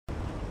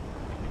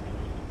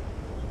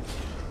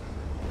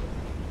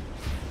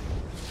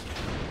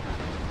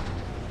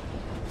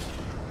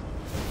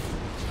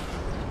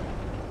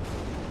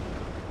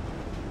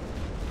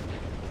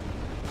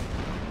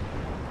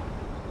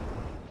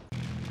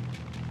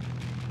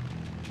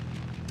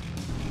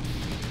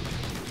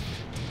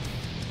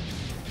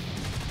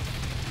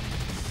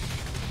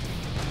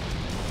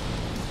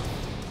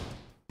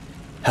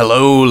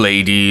Hello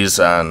ladies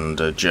and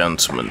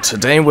gentlemen,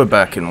 today we're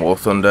back in War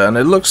Thunder and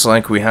it looks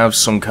like we have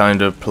some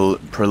kind of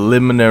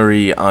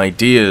preliminary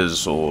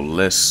ideas or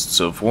lists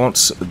of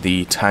what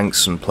the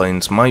tanks and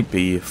planes might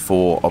be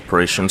for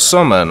Operation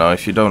Summer. Now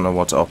if you don't know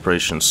what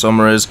Operation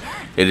Summer is,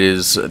 it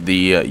is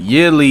the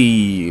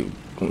yearly,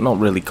 not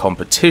really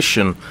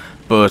competition,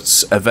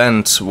 but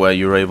event where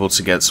you're able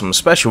to get some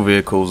special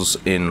vehicles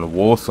in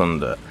War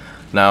Thunder.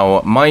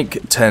 Now,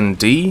 Mike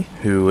 10D,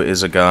 who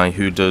is a guy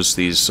who does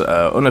these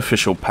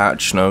unofficial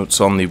patch notes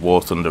on the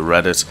War Thunder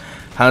Reddit,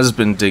 has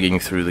been digging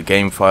through the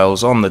game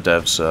files on the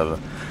dev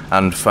server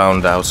and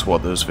found out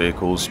what those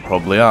vehicles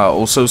probably are.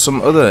 Also,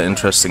 some other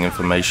interesting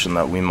information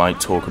that we might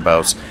talk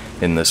about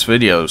in this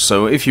video.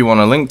 So if you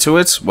want a link to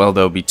it, well,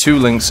 there'll be two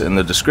links in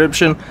the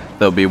description.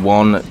 There'll be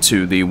one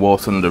to the War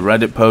Thunder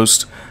Reddit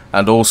post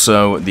and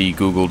also the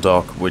Google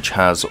Doc, which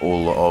has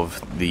all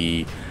of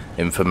the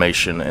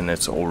information in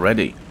it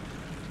already.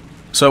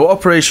 So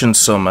Operation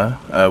Summer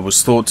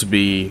was thought to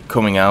be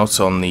coming out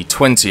on the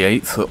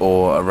 28th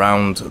or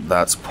around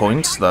that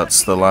point.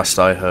 That's the last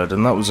I heard,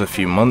 and that was a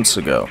few months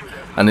ago.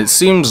 And it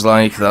seems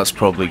like that's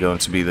probably going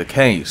to be the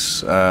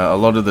case. A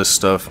lot of this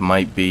stuff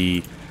might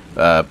be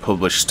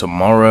published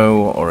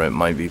tomorrow, or it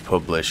might be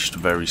published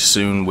very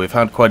soon. We've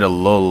had quite a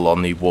lull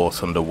on the War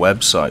Thunder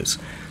website,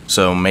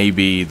 so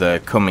maybe they're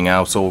coming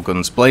out all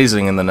guns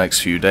blazing in the next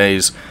few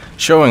days,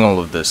 showing all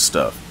of this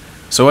stuff.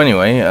 So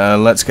anyway,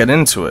 let's get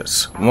into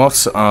it.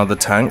 What are the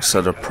tanks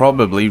that are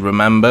probably,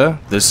 remember,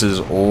 this is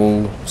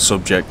all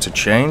subject to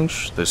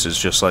change. This is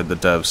just like the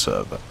dev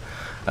server.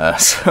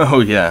 So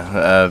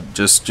yeah,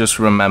 just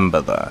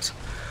remember that.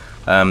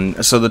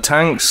 So the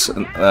tanks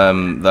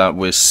that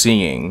we're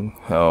seeing,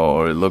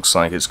 or it looks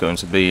like it's going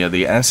to be, are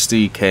the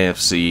SD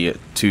KFC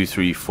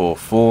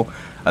 2344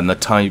 and the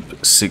Type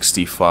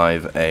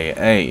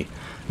 65AA.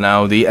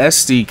 Now the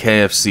SD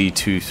KFC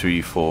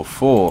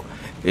 2344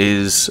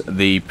 is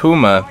the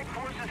Puma,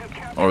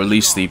 or at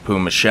least the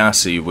Puma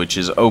chassis, which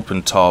is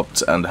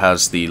open-topped and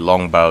has the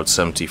long-barreled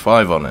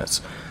 75 on it.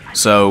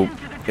 So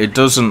it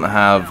doesn't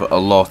have a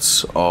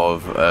lot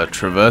of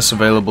traverse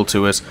available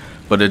to it,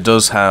 but it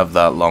does have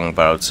that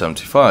long-barreled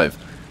 75.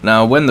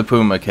 Now when the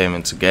Puma came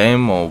into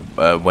game, or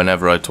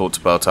whenever I talked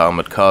about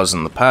armoured cars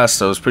in the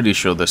past, I was pretty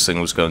sure this thing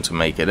was going to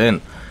make it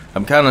in.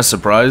 I'm kind of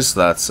surprised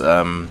that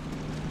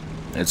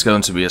it's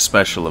going to be a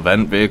special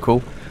event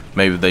vehicle.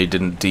 Maybe they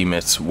didn't deem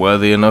it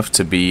worthy enough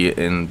to be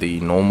in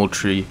the normal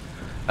tree.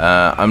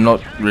 I'm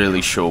not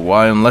really sure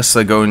why, unless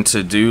they're going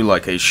to do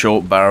like a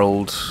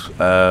short-barreled,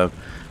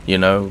 you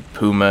know,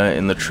 Puma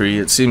in the tree.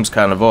 It seems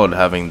kind of odd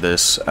having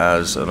this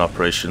as an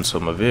Operation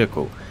Summer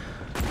vehicle.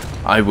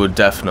 I would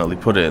definitely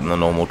put it in the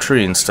normal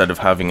tree instead of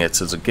having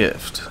it as a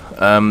gift.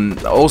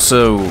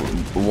 Also,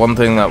 one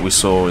thing that we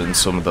saw in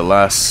some of the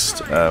last,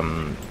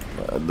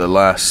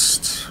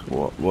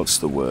 what's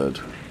the word?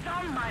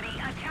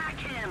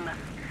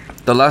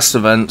 The last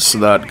events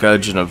that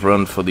Gaijin have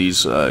run for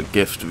these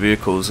gift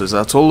vehicles is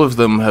that all of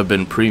them have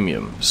been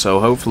premium, so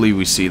hopefully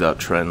we see that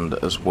trend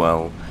as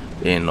well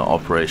in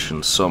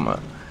Operation Summer.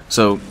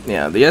 So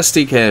yeah, the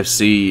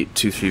SDKFC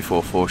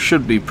 2344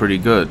 should be pretty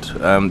good.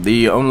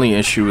 The only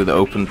issue with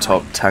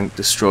open-top tank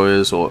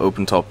destroyers or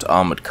open-topped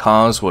armoured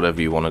cars,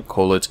 whatever you want to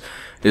call it,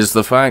 is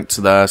the fact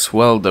that,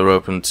 well, they're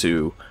open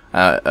to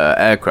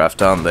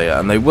aircraft, aren't they?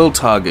 And they will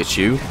target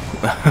you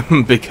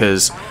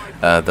because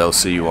they'll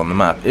see you on the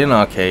map, in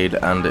arcade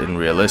and in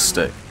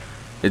realistic.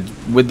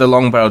 With the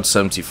long-barreled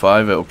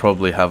 75, it will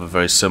probably have a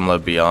very similar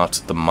BR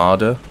to the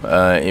Marder.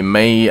 It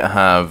may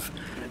have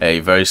a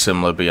very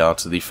similar BR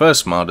to the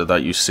first Marder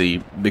that you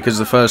see, because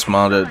the first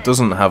Marder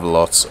doesn't have a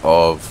lot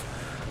of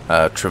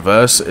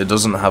traverse, it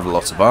doesn't have a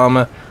lot of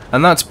armor,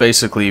 and that's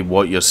basically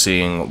what you're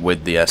seeing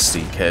with the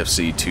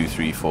SDKFC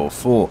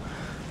 2344.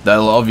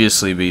 There'll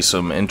obviously be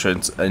some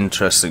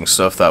interesting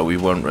stuff that we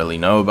won't really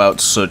know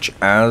about, such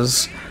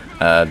as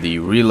the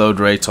reload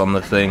rate on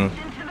the thing,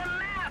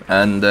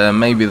 and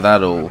maybe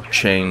that'll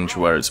change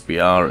where its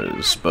BR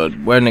is, but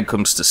when it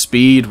comes to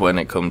speed, when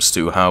it comes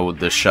to how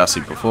the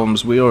chassis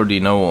performs, we already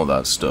know all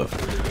that stuff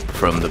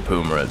from the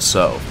Puma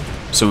itself.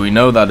 So we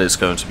know that it's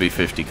going to be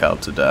 50 cal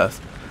to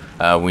death,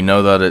 we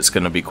know that it's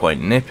going to be quite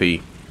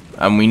nippy,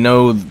 and we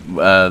know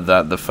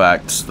that the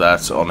fact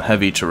that on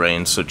heavy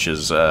terrain such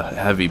as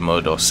heavy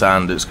mud or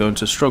sand, it's going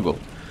to struggle.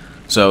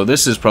 So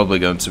this is probably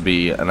going to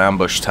be an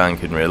ambush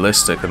tank in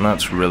realistic, and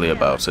that's really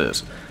about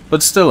it.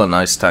 But still a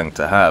nice tank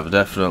to have,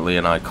 definitely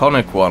an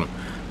iconic one,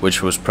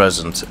 which was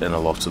present in a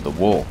lot of the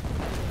war.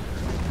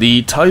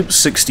 The Type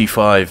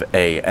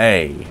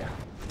 65AA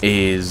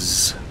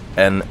is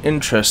an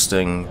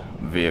interesting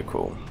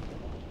vehicle.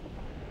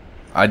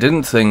 I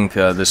didn't think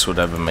this would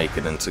ever make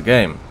it into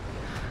game.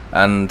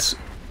 And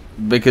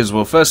because,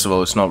 well, first of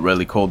all, it's not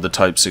really called the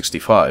Type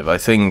 65. I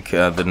think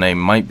the name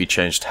might be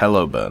changed.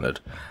 Hello, Bernard.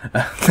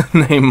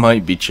 The name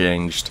might be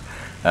changed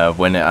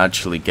when it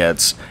actually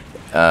gets,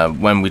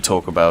 when we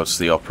talk about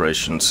the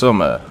Operation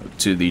Summer,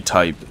 to the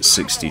Type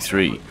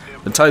 63.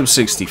 The Type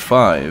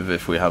 65,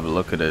 if we have a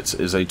look at it,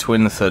 is a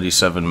twin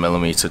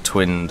 37mm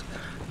twinned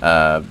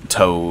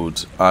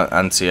towed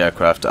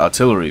anti-aircraft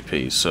artillery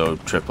piece, so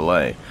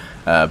AAA,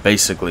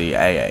 basically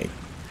AA.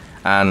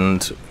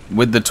 And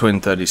with the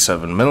twin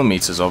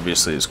 37mm,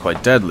 obviously it's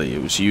quite deadly.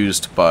 It was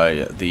used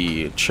by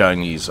the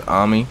Chinese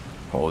army,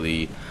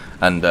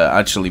 and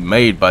actually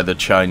made by the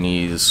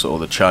Chinese or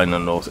the China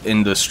North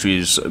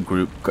Industries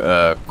Group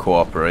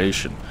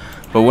cooperation.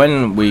 But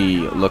when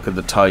we look at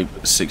the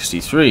Type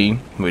 63,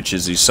 which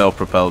is the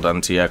self-propelled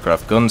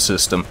anti-aircraft gun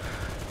system,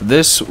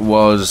 this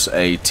was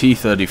a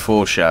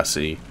T-34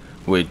 chassis,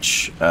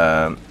 which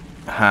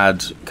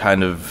had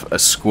kind of a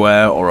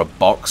square or a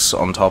box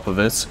on top of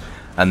it,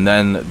 and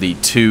then the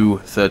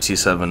two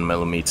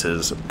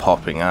 37mm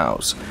popping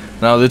out.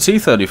 Now the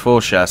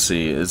T-34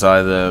 chassis is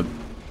either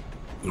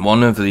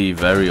one of the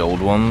very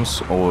old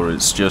ones, or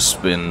it's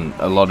just been,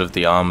 a lot of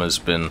the armor's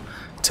been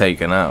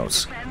taken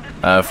out.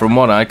 From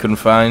what I can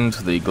find,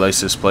 the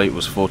glacis plate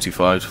was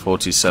 45 to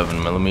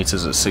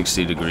 47mm at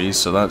 60 degrees,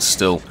 so that's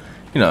still,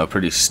 you know,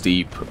 pretty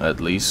steep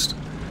at least.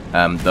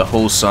 The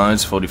whole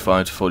sides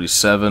 45 to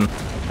 47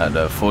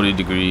 at 40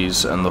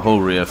 degrees, and the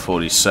whole rear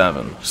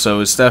 47. So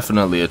it's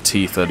definitely a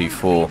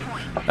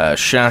T-34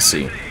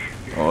 chassis,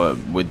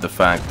 with the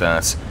fact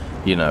that,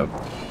 you know,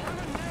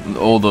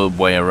 all the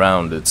way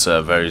around it's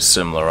very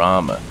similar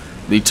armor.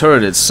 The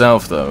turret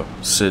itself, though,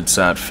 sits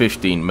at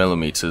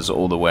 15mm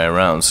all the way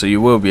around, so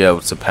you will be able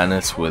to pen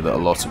it with a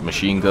lot of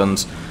machine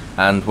guns.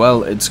 And,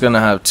 well, it's going to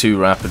have two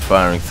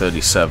rapid-firing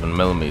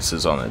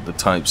 37mm on it, the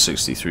Type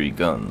 63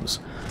 guns.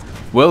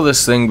 Will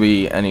this thing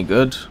be any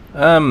good?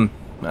 I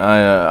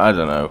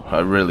don't know. I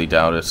really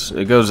doubt it.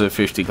 It goes at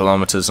 50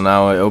 kilometers an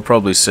hour. It'll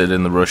probably sit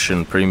in the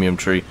Russian premium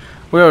tree.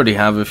 We already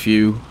have a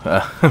few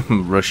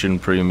Russian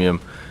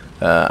premium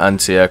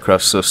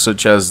anti-aircraft stuff,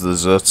 such as the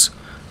Zut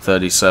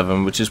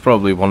 37, which is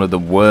probably one of the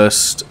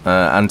worst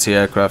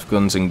anti-aircraft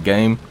guns in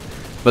game.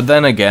 But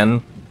then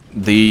again,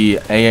 the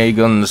AA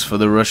guns for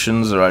the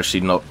Russians are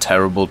actually not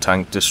terrible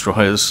tank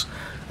destroyers,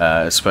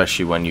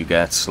 especially when you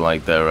get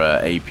like their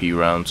AP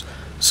rounds.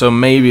 So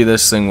maybe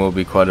this thing will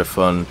be quite a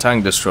fun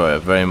tank destroyer,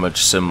 very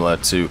much similar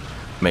to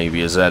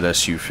maybe a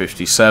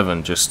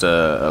ZSU-57, just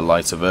a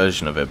lighter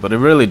version of it. But it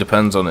really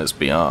depends on its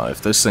BR.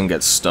 If this thing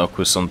gets stuck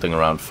with something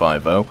around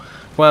 5.0,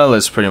 well,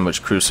 it's pretty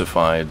much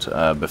crucified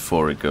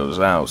before it goes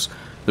out.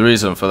 The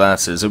reason for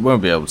that is it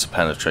won't be able to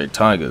penetrate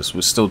Tigers.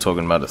 We're still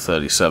talking about a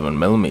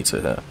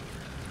 37mm here.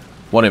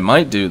 What it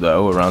might do,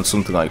 though, around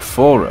something like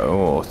 4.0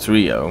 or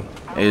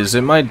 3.0, is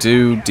it might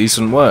do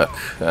decent work,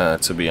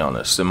 to be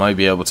honest. It might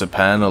be able to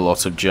pen a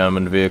lot of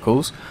German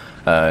vehicles.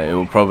 It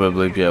will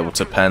probably be able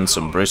to pen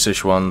some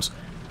British ones.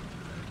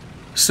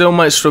 Still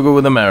might struggle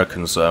with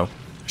Americans, though.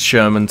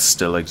 Shermans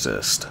still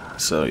exist,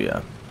 so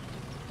yeah.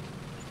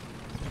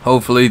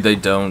 Hopefully they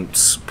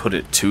don't put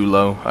it too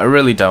low. I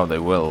really doubt they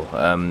will.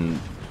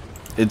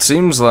 It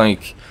seems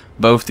like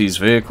both these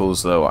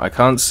vehicles, though, I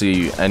can't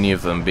see any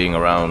of them being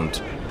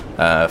around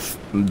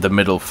the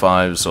middle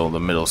 5s or the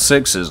middle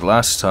 6s.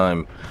 Last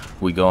time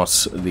we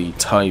got the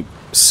Type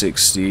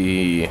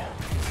 60...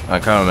 I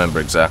can't remember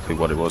exactly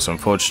what it was.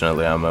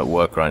 Unfortunately, I'm at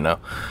work right now.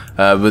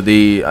 But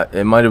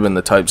it might have been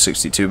the Type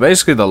 62.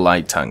 Basically the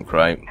light tank,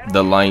 right?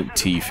 The light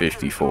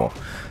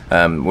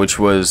T-54. Which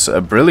was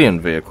a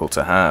brilliant vehicle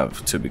to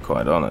have, to be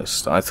quite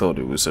honest. I thought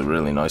it was a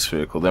really nice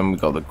vehicle. Then we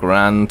got the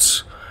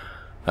Grant,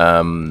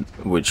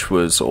 which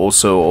was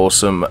also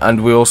awesome.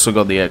 And we also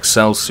got the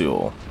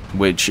Excelsior,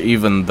 which,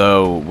 even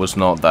though was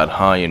not that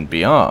high in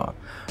BR,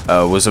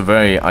 was a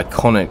very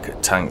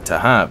iconic tank to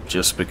have,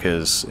 just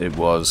because it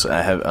was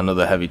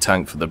another heavy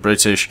tank for the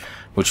British,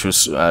 which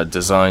was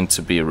designed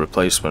to be a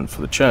replacement for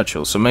the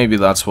Churchill. So maybe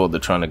that's what they're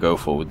trying to go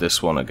for with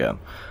this one again.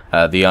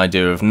 The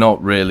idea of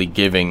not really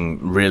giving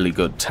really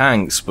good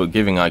tanks, but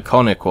giving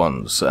iconic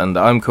ones, and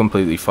I'm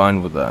completely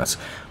fine with that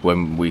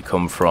when we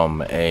come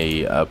from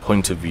a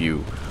point of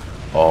view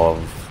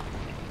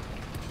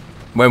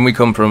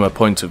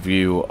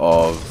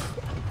of...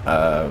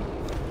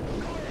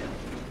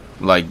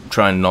 like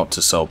trying not to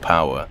sell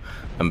power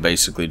and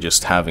basically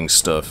just having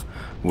stuff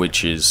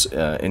which is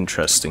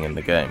interesting in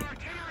the game.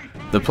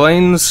 The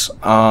planes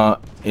are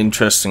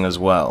interesting as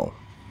well.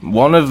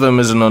 One of them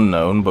is an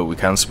unknown, but we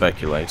can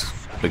speculate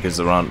because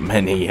there aren't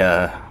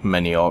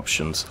many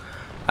options.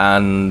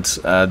 And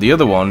the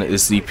other one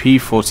is the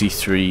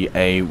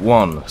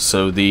P-43A1,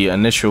 so the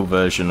initial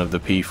version of the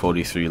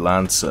P-43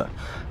 Lancer.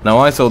 Now,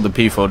 I thought the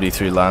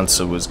P-43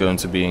 Lancer was going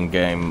to be in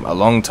game a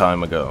long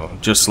time ago,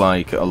 just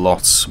like a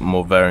lot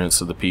more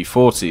variants of the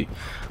P-40,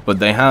 but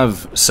they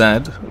have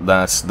said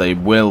that they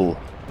will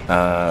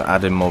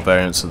add in more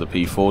variants of the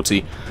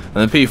P-40,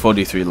 and the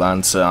P-43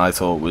 Lancer I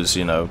thought was,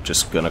 you know,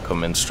 just gonna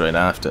come in straight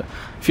after.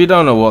 If you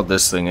don't know what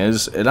this thing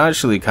is, it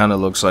actually kind of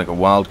looks like a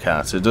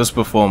Wildcat. It does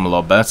perform a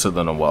lot better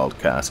than a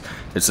Wildcat.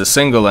 It's a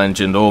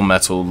single-engined,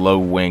 all-metal,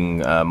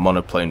 low-wing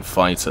monoplane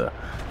fighter.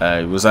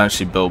 It was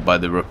actually built by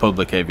the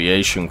Republic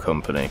Aviation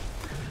Company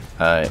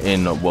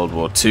in World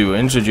War II,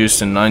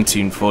 introduced in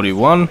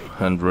 1941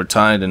 and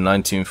retired in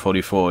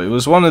 1944. It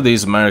was one of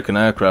these American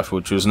aircraft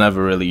which was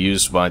never really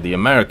used by the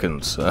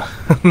Americans.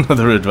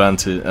 Another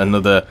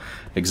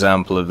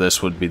example of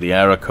this would be the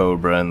Aero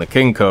Cobra and the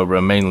King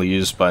Cobra, mainly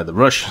used by the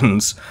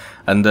Russians,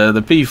 and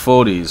the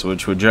P-40s,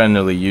 which were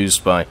generally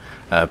used by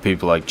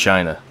people like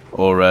China,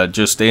 or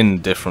just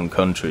in different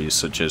countries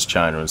such as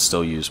China and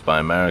still used by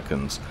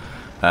Americans.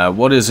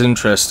 What is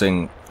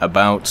interesting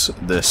about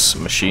this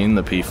machine,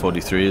 the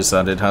P-43, is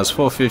that it has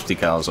 450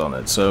 cals on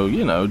it, so,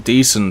 you know,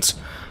 decent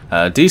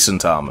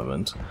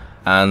armament.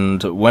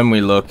 And when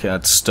we look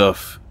at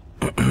stuff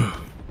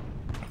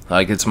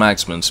like its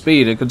maximum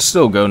speed, it could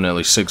still go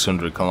nearly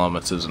 600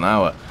 kilometers an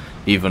hour,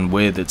 even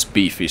with its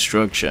beefy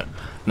structure.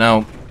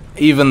 Now,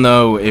 even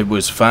though it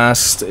was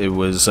fast, it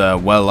was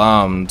well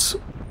armed,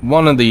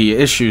 one of the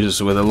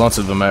issues with a lot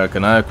of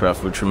American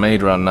aircraft which were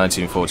made around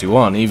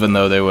 1941, even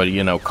though they were,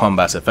 you know,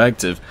 combat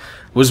effective,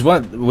 was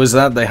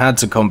that they had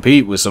to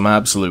compete with some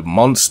absolute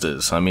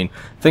monsters. I mean,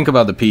 think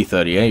about the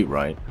P-38,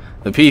 right?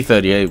 The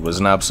P-38 was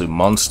an absolute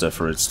monster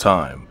for its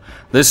time.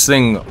 This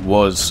thing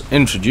was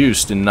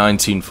introduced in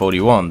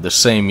 1941, the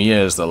same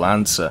year as the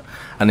Lancer,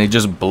 and it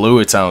just blew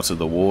it out of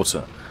the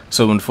water.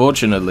 So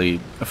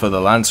unfortunately for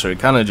the Lancer, it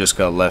kind of just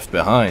got left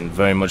behind,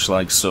 very much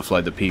like stuff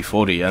like the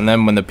P-40. And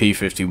then when the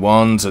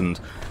P-51s and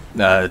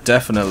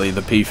definitely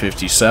the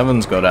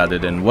P-57s got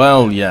added in,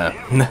 well, yeah,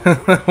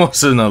 there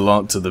wasn't a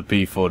lot to the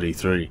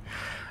P-43.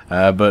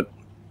 But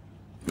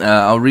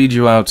I'll read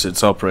you out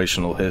its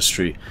operational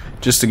history,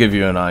 just to give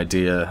you an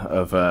idea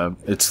of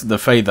the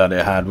fate that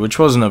it had, which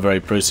wasn't a very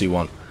pretty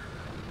one.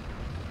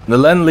 The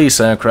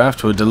Lend-Lease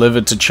aircraft were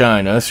delivered to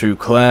China through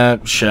Claire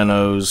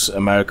Chennault's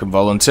American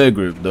volunteer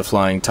group, the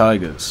Flying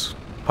Tigers.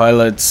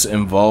 Pilots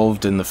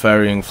involved in the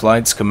ferrying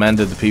flights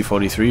commended the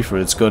P-43 for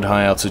its good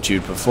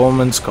high-altitude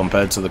performance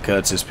compared to the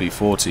Curtiss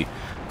P-40,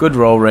 good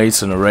roll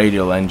rates and a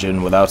radial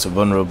engine without a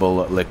vulnerable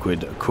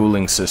liquid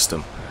cooling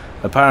system.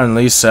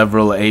 Apparently,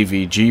 several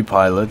AVG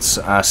pilots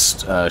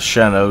asked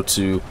Chennault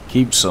to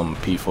keep some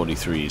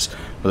P-43s,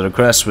 but the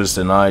request was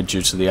denied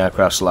due to the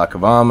aircraft's lack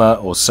of armor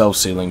or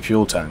self-sealing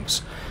fuel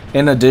tanks.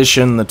 In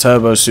addition, the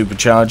turbo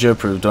supercharger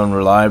proved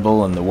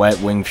unreliable and the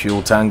wet wing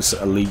fuel tanks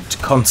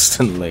leaked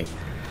constantly.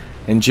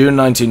 In June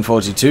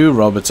 1942,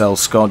 Robert L.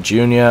 Scott Jr.,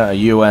 a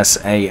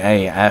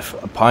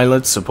USAAF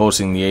pilot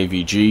supporting the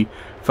AVG,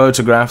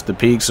 photographed the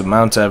peaks of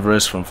Mount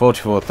Everest from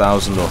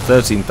 44,000 or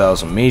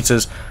 13,000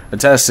 meters,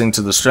 attesting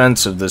to the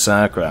strengths of this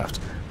aircraft.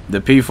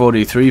 The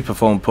P-43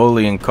 performed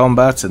poorly in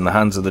combat in the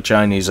hands of the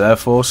Chinese Air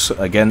Force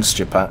against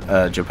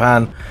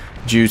Japan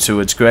due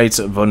to its great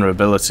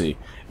vulnerability.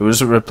 It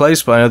was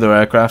replaced by other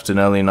aircraft in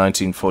early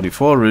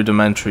 1944.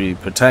 Rudimentary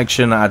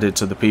protection added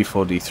to the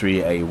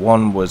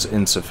P-43A1 was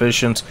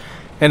insufficient.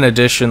 In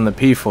addition, the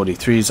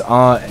P-43's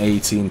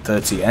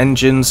R1830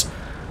 engines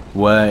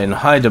were in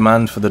high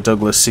demand for the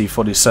Douglas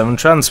C-47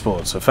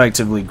 transports,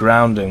 effectively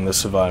grounding the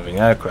surviving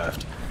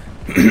aircraft.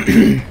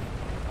 The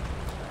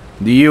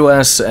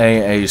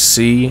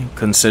USAAC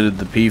considered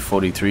the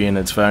P-43 and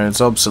its variants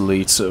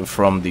obsolete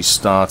from the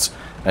start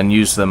and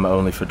used them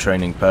only for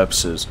training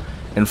purposes.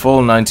 In fall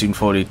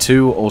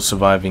 1942, all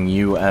surviving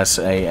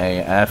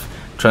USAAF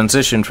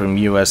transitioned from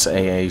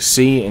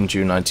USAAC in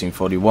June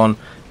 1941.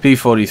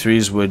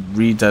 P-43s were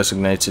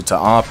redesignated to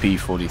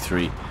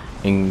RP-43,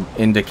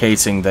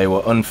 indicating they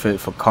were unfit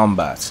for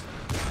combat.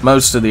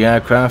 Most of the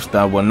aircraft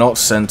that were not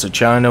sent to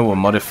China were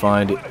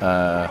modified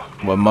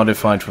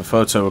for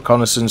photo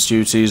reconnaissance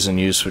duties and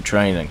used for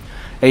training.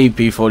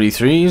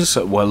 P-43s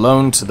were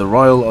loaned to the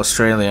Royal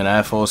Australian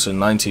Air Force in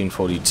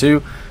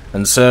 1942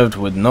 and served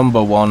with No.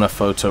 1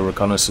 photo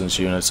reconnaissance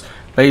units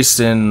based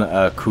in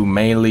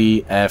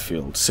Kumali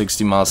Airfield,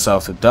 60 miles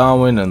south of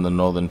Darwin in the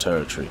Northern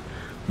Territory.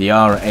 The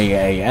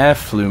RAAF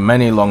flew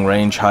many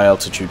long-range,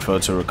 high-altitude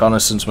photo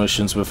reconnaissance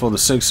missions before the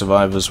 6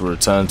 survivors were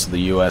returned to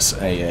the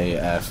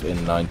USAAF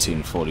in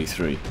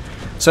 1943.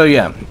 So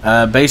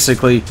yeah,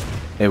 basically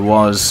it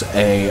was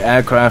a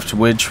aircraft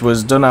which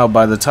was done out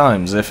by the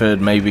times. If it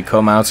had maybe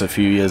come out a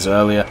few years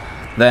earlier,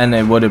 then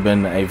it would have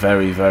been a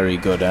very, very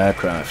good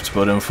aircraft.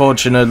 But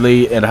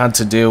unfortunately, it had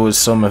to deal with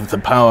some of the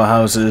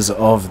powerhouses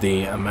of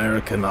the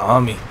American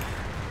Army.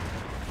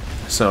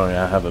 Sorry,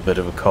 I have a bit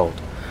of a cold.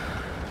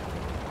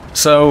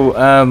 So,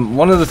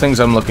 one of the things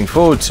I'm looking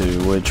forward to,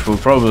 which we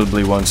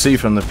probably won't see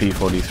from the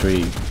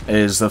P-43,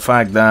 is the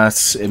fact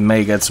that it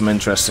may get some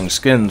interesting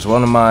skins.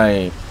 One of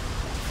my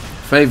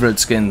favorite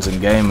skins in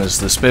game is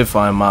the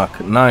Spitfire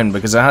Mark 9,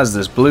 because it has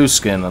this blue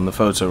skin on the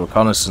photo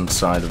reconnaissance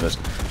side of it,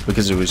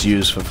 because it was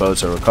used for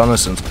photo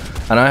reconnaissance.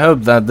 And I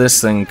hope that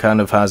this thing kind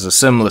of has a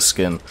similar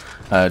skin,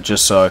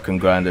 just so I can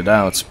grind it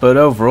out. But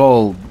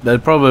overall, there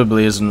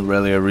probably isn't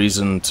really a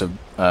reason to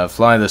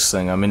fly this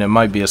thing. I mean, it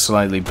might be a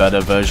slightly better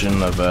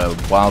version of a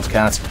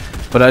Wildcat,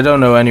 but I don't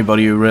know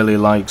anybody who really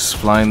likes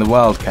flying the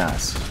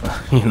Wildcat.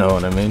 You know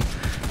what I mean?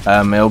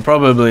 It'll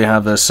probably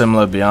have a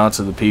similar BR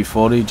to the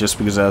P-40 just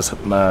because it has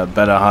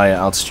better higher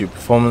altitude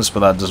performance, but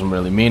that doesn't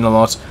really mean a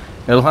lot.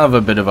 It'll have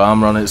a bit of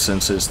armor on it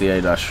since it's the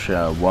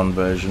A-1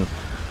 version,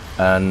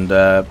 and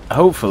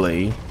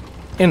hopefully,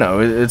 you know,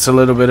 it's a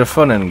little bit of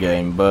fun in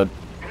game, but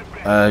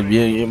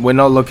we're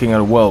not looking at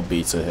a world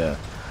beater here.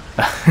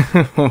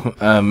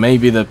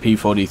 Maybe the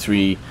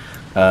P-43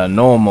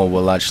 normal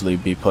will actually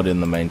be put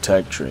in the main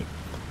tech tree.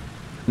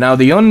 Now,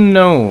 the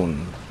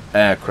unknown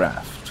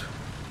aircraft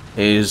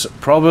is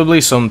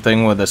probably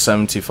something with a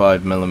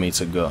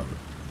 75mm gun.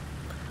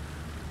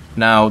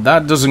 Now,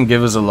 that doesn't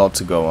give us a lot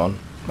to go on,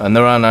 and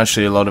there aren't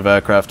actually a lot of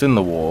aircraft in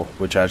the war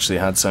which actually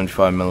had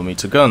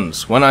 75mm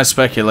guns. When I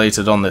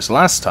speculated on this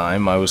last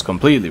time, I was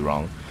completely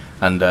wrong,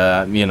 and,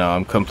 you know,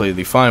 I'm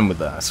completely fine with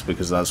that,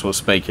 because that's what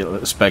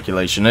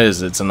speculation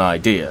is. It's an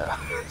idea.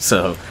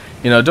 So,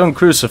 you know, don't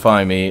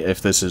crucify me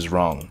if this is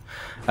wrong.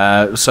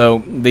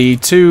 So, the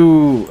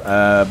two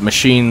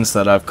machines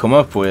that I've come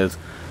up with,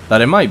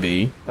 that it might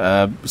be,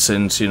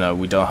 since, you know,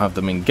 we don't have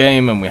them in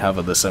game, and we have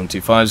other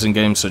 75s in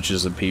game, such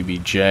as the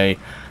PBJ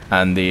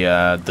and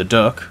the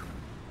Duck.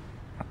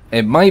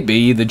 It might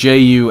be the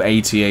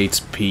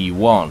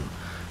Ju-88P1.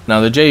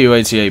 Now, the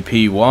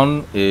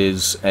Ju-88P1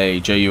 is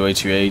a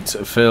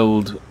Ju-88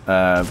 filled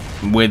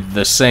with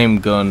the same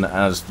gun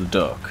as the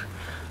Duck.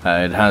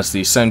 It has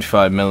the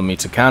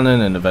 75mm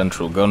cannon and a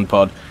ventral gun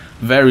pod.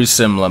 Very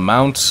similar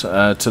mount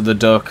to the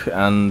Duck,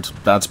 and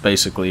that's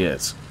basically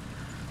it.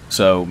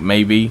 So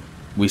maybe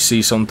we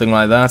see something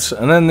like that.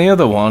 And then the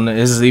other one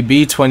is the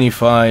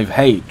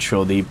B-25H,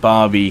 or the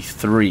Barbie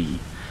 3.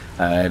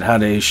 It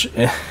had a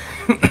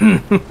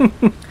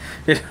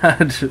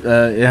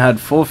it had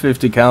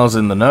 450 cals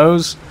in the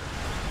nose,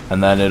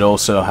 and then it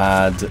also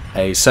had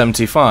a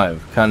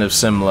 75, kind of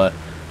similar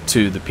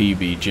to the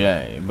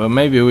PBJ. But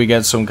maybe we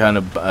get some kind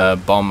of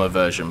bomber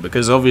version,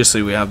 because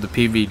obviously we have the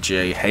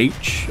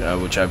PBJ-H,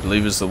 which I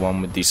believe is the one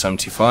with the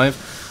 75.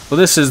 Well,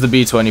 this is the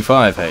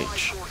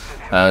B-25H.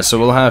 So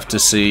we'll have to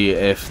see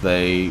if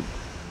they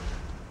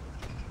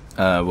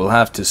add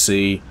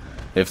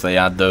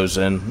those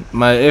in.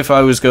 If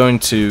I was going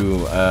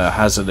to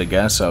hazard a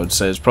guess, I would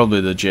say it's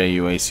probably the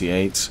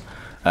Ju-88,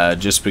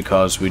 just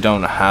because we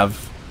don't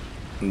have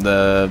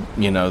the,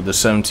 you know, the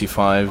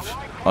 75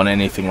 on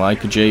anything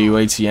like a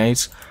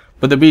Ju-88,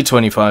 but the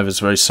B-25 is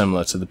very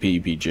similar to the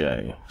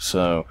PBJ.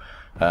 So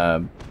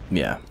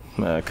yeah.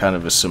 Kind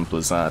of as simple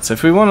as that.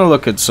 If we want to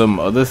look at some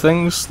other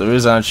things, there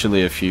is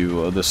actually a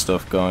few other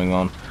stuff going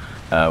on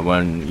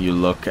when you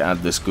look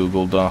at this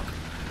Google Doc.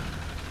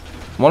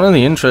 One of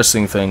the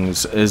interesting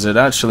things is it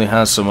actually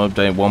has some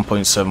update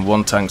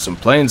 1.71 tanks and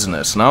planes in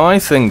this. Now, I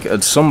think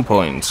at some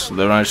point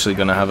they're actually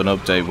going to have an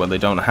update where they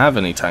don't have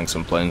any tanks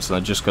and planes, and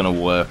they're just going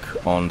to work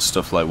on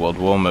stuff like World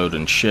War Mode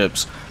and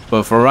ships.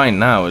 But for right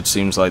now, it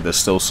seems like they're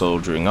still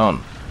soldiering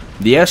on.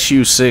 The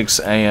Su-6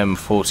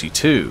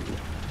 AM-42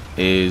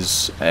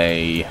 is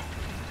a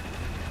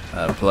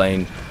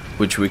plane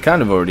which we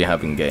kind of already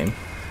have in game.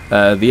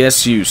 The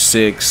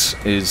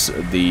Su-6 is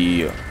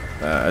the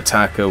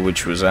attacker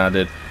which was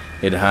added.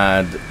 It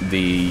had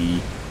the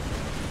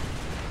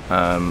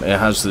it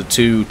has the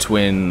two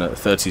twin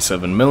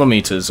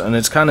 37mm, and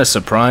it's kind of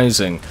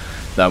surprising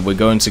that we're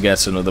going to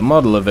get another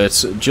model of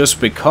it,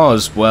 just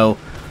because, well,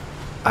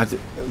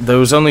 there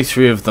was only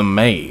 3 of them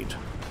made.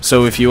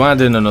 So if you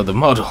add in another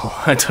model,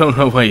 I don't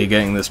know where you're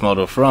getting this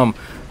model from,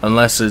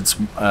 unless it's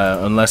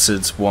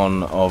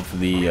one of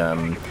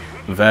the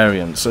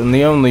variants. And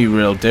the only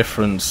real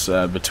difference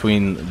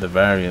between the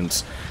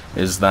variants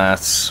is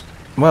that,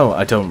 well,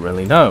 I don't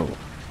really know.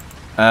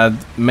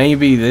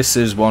 Maybe this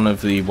is one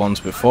of the ones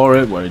before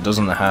it, where it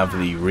doesn't have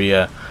the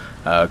rear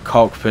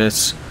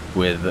cockpit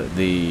with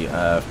the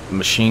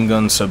machine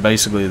gun. So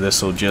basically,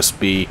 this will just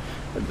be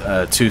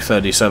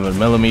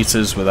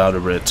 237mm without a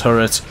rear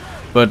turret.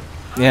 But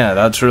yeah,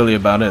 that's really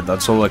about it.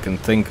 That's all I can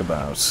think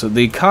about. So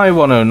the Kai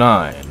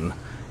 109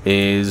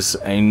 is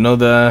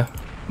another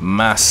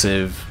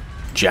massive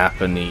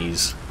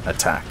Japanese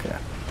attacker.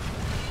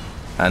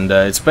 And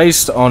it's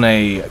based on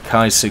a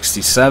Kai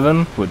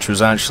 67, which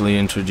was actually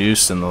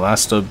introduced in the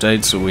last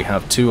update. So we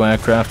have 2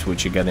 aircraft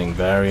which are getting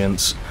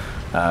variants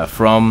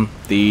from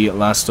the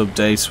last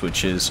update,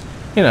 which is,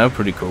 you know,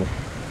 pretty cool.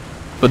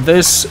 But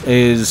this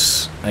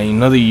is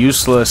another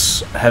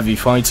useless heavy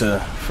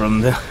fighter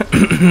from the...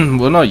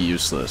 well, not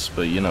useless,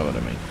 but you know what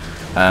I mean.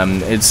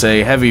 It's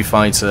a heavy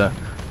fighter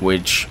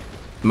which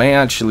may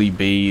actually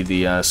be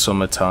the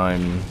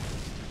summertime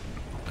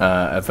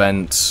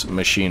event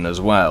machine as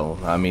well.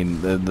 I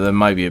mean, there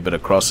might be a bit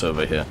of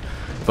crossover here.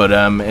 But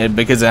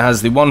because it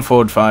has the one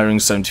forward firing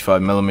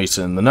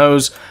 75mm in the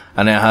nose,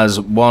 and it has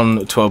one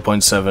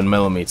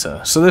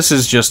 12.7mm. So this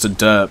is just a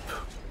derp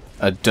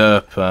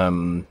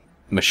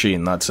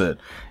machine, that's it.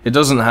 It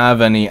doesn't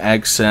have any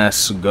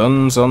excess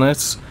guns on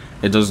it.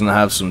 It doesn't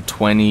have some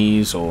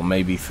 20s or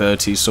maybe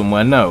 30s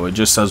somewhere. No, it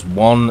just has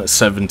one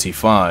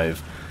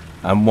 75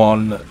 and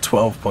one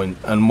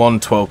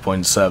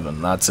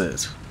 12.7. That's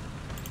it.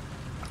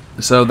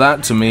 So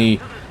that to me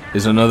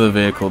is another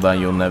vehicle that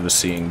you'll never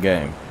see in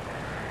game.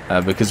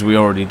 Because we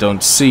already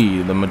don't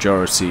see the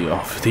majority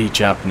of the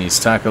Japanese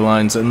attacker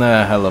lines, and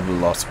they're a hell of a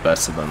lot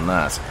better than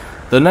that.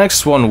 The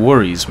next one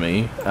worries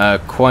me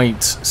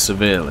quite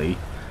severely,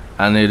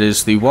 and it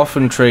is the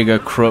Waffenträger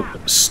Krupp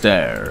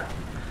Steyr.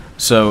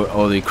 So,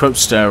 or the Krupp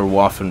Steyr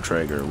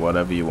Waffenträger,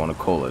 whatever you want to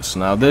call it.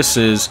 Now this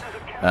is,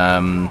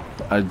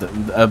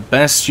 at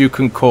best you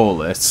can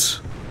call it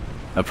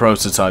a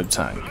prototype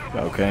tank,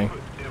 okay?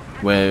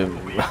 Where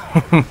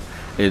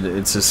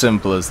it's as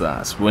simple as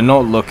that. We're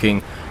not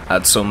looking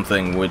at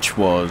something which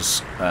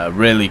was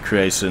really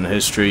created in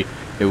history.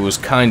 It was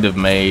kind of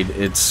made.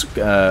 It's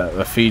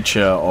a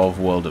feature of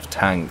World of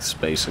Tanks,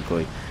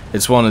 basically.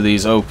 It's one of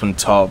these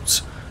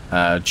open-topped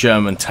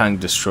German tank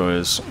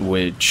destroyers,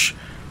 which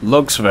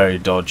looks very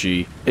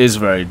dodgy, is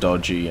very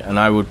dodgy, and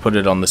I would put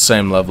it on the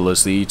same level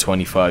as the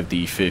E25,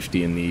 the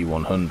E50, and the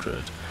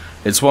E100.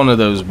 It's one of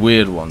those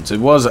weird ones.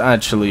 It was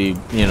actually,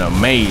 you know,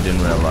 made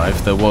in real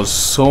life. There was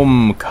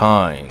some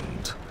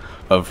kind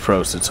of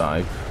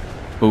prototype,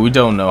 but we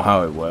don't know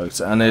how it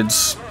worked, and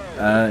it's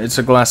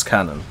a glass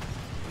cannon,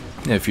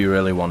 if you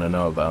really want to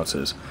know about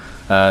it.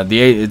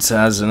 It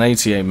has an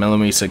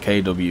 88mm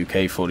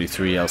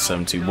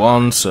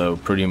KWK-43L71, so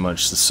pretty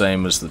much the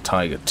same as the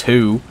Tiger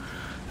II.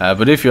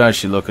 But if you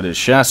actually look at its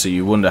chassis,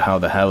 you wonder how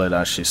the hell it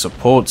actually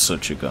supports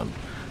such a gun.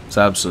 It's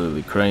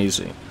absolutely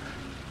crazy.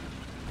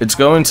 It's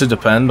going to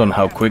depend on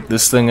how quick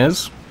this thing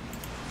is.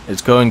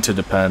 It's going to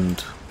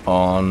depend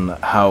on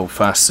how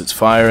fast its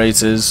fire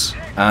rate is,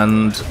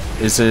 and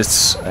is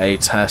it a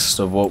test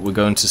of what we're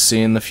going to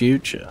see in the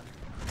future?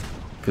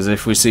 Because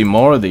if we see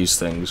more of these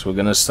things, we're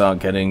going to start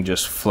getting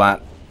just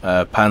flat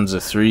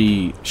Panzer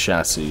III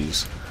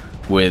chassis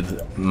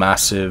with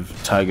massive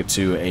Tiger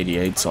II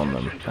 88s on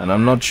them, and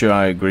I'm not sure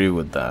I agree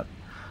with that.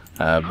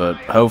 But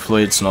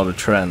hopefully it's not a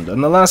trend.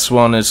 And the last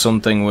one is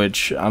something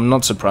which I'm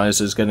not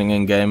surprised is getting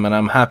in-game, and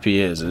I'm happy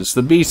is. It's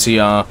the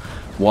BTR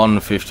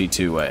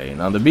 152A.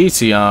 Now the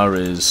BTR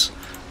is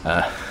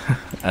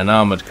an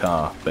armoured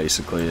car,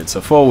 basically. It's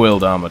a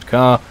four-wheeled armoured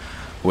car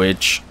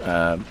which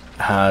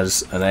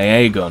has an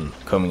AA gun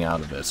coming out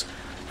of it.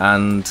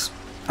 And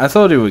I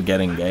thought it would get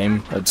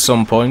in-game at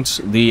some point.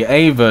 The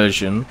A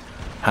version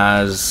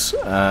has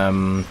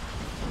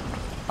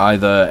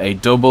either a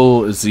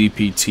double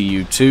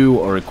ZPTU2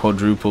 or a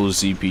quadruple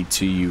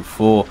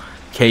ZPTU4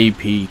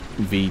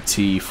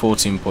 KPVT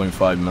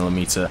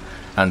 14.5mm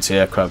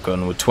anti-aircraft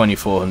gun with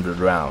 2400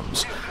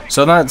 rounds.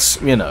 So that's,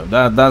 you know,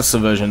 that's the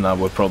version that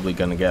we're probably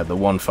going to get, the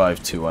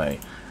 152A,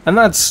 and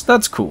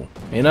that's cool,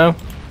 you know.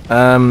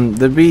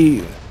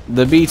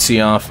 The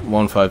BTR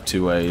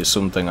 152A is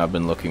something I've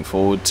been looking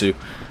forward to.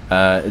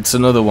 It's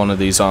another one of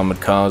these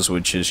armoured cars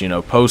which is, you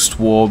know,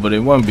 post-war, but it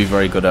won't be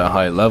very good at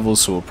high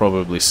levels, so we'll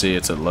probably see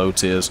it at low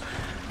tiers.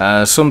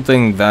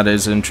 Something that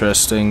is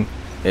interesting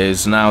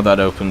is now that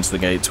opens the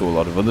gate to a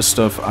lot of other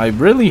stuff. I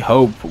really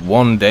hope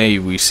one day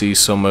we see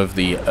some of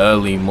the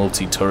early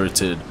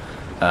multi-turreted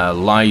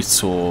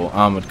light or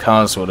armoured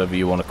cars, whatever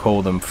you want to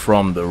call them,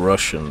 from the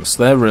Russians.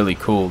 They're really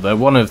cool. They're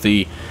one of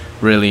the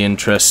really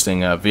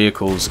interesting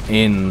vehicles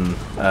in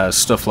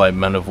stuff like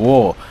Men of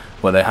War,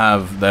 where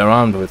they're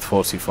armed with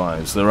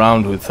 45s, they're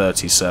armed with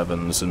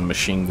 37s and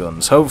machine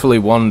guns. Hopefully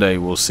one day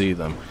we'll see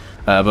them.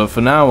 But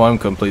for now I'm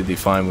completely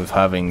fine with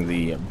having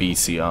the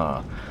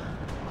BTR.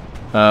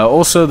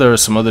 Also there are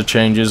some other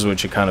changes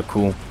which are kind of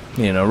cool.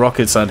 You know,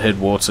 rockets that hit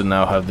water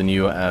now have the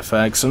new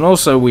FX, and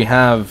also we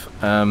have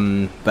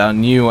that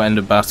new end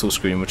of battle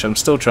screen, which I'm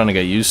still trying to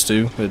get used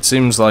to. It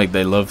seems like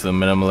they love the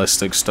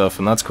minimalistic stuff,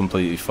 and that's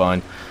completely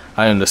fine.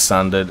 I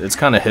understand it. It's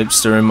kind of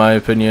hipster in my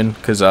opinion,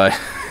 because I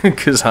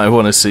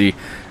want to see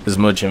as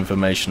much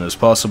information as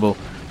possible.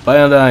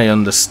 But I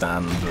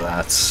understand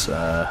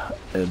that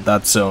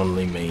that's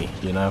only me,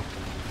 you know.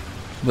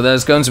 But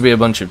there's going to be a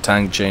bunch of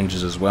tank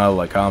changes as well,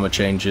 like armor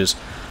changes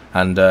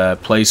and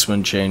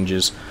placement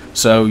changes.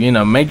 So, you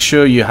know, make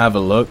sure you have a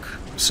look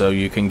so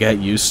you can get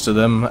used to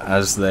them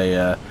as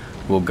they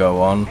will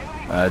go on.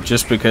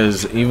 Just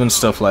because even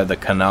stuff like the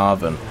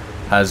Carnarvon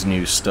has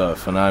new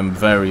stuff, and I'm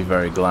very,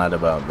 very glad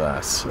about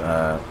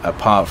that.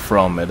 Apart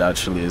from it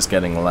actually is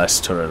getting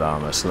less turret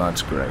armor, so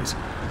that's great.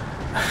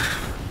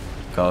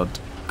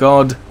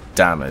 God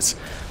damn it.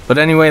 But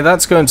anyway,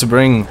 that's going to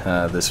bring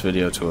this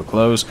video to a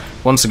close.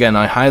 Once again,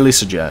 I highly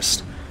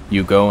suggest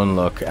you go and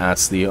look at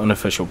the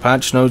unofficial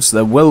patch notes.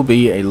 There will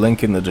be a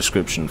link in the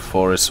description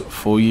for it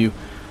for you.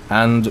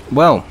 And,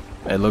 well,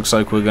 it looks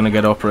like we're going to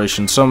get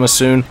Operation Summer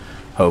soon.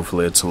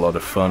 Hopefully it's a lot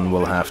of fun,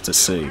 we'll have to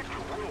see.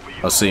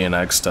 I'll see you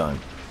next time.